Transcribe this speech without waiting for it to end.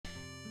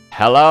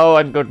Hello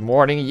and good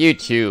morning,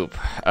 YouTube.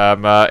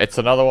 It's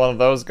another one of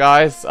those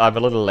guys. I'm a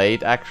little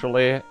late,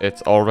 actually.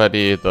 It's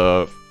already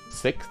the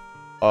 6th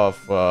of,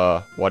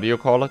 what do you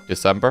call it?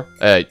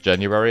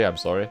 January, I'm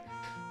sorry.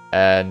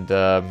 And,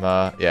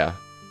 yeah.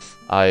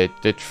 I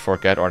did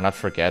forget, or not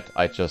forget,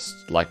 I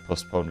just,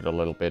 postponed it a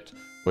little bit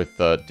with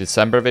the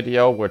December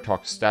video. We'll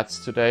talk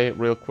stats today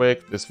real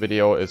quick. This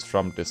video is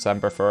from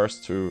December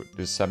 1st to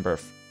December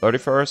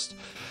 31st.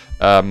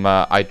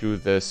 I do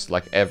this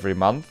every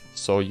month,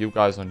 so you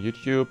guys on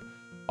YouTube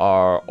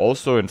are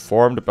also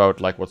informed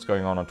about what's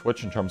going on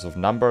Twitch in terms of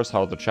numbers,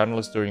 how the channel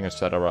is doing,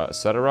 etc,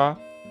 etc.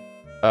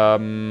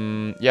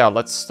 Yeah,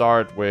 let's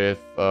start with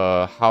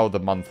how the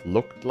month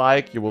looked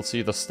like. You will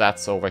see the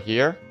stats over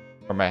here,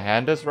 where my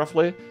hand is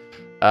roughly.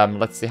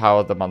 Let's see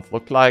how the month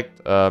looked like.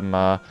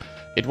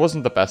 It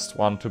wasn't the best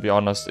one, to be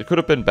honest. It could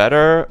have been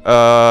better.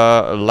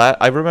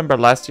 I remember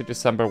last year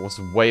December was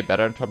way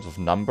better in terms of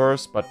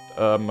numbers, but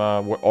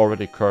we're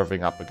already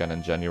curving up again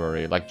in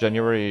January.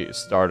 January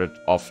started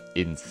off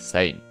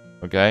insane,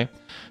 okay?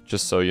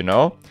 Just so you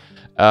know.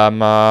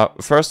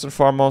 First and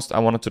foremost, I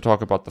wanted to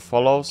talk about the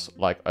follows,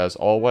 as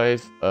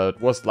always.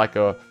 It was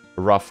a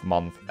rough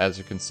month, as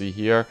you can see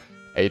here.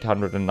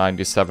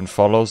 897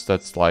 follows,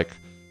 that's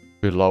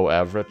below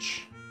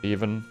average.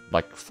 Even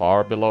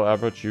far below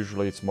average.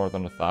 Usually it's more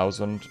than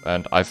 1,000,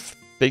 and I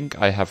think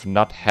I have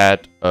not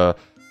had a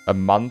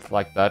month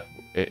like that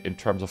in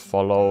terms of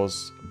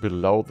follows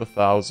below the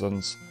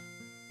thousands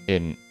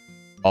in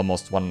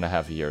almost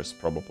 1.5 years,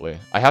 probably.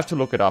 I have to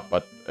look it up,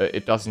 but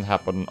it doesn't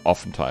happen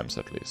oftentimes,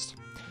 at least.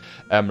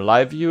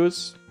 Live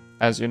views,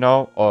 as you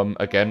know,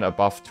 again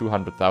above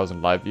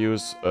 200,000 live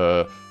views.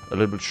 A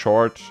little bit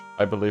short,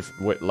 I believe.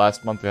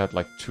 Last month we had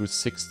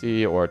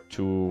 260 or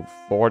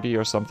 240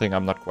 or something.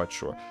 I'm not quite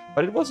sure,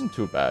 but it wasn't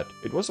too bad.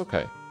 It was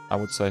okay. I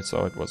would say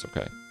so. It was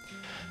okay.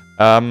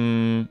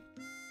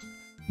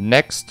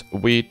 Next,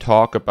 we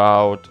talk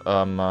about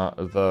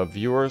the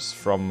viewers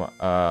from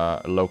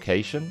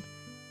location,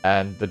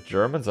 and the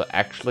Germans are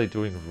actually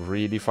doing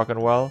really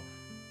fucking well.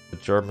 The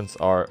Germans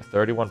are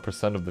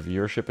 31% of the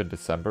viewership in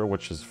December,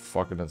 which is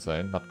fucking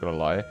insane. Not gonna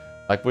lie.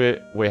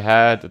 We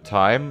had a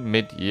time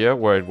mid-year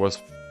where it was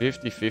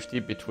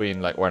 50-50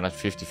 between, or not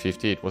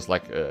 50-50, it was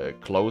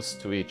close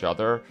to each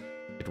other.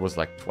 It was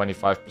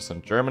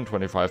 25% German,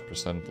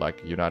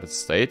 25% United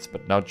States,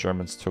 but now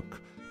Germans took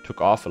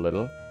off a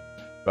little.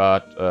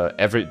 But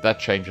that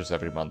changes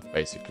every month,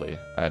 basically,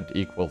 and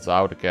equals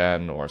out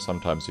again, or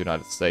sometimes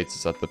United States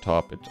is at the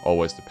top. It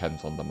always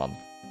depends on the month.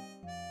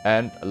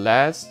 And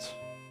last,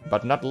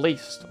 but not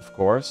least, of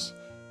course,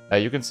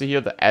 you can see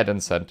here the ad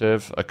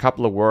incentive. A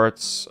couple of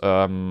words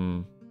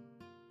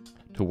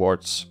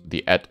towards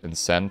the ad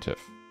incentive.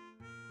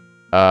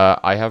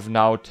 I have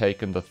now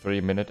taken the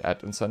 3-minute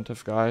ad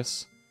incentive,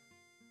 guys.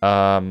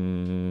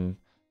 And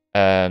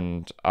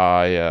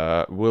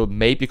I will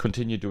maybe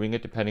continue doing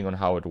it depending on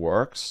how it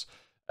works.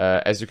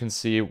 As you can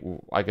see,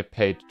 I get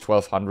paid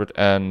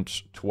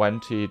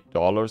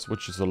 $1,220,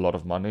 which is a lot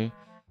of money.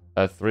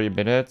 3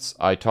 minutes.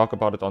 I talk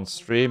about it on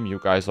stream. You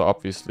guys are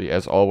obviously,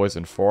 as always,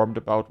 informed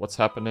about what's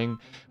happening.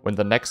 When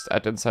the next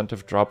ad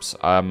incentive drops,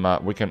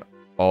 we can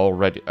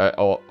already,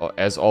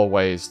 as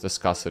always,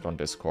 discuss it on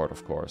Discord,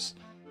 of course,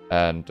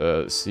 and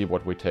see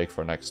what we take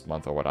for next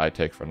month, or what I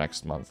take for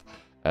next month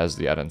as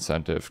the ad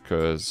incentive,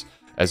 because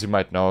as you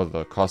might know,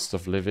 the cost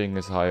of living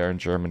is higher in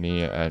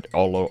Germany and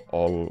all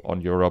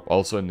on Europe,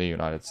 also in the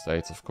United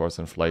States. Of course,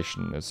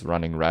 inflation is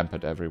running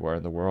rampant everywhere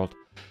in the world.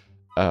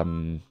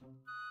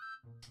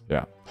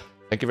 Yeah.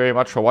 Thank you very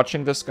much for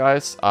watching this,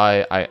 guys.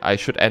 I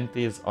should end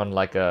these on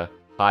a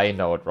high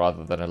note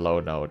rather than a low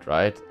note,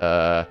 right?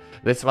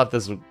 This month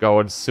is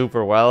going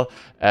super well,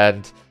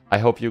 and I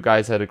hope you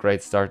guys had a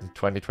great start in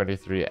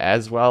 2023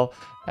 as well,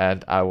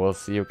 and I will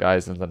see you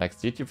guys in the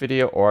next YouTube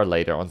video or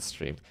later on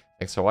stream.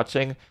 Thanks for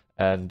watching,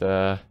 and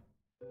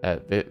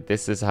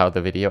this is how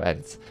the video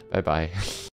ends. Bye-bye.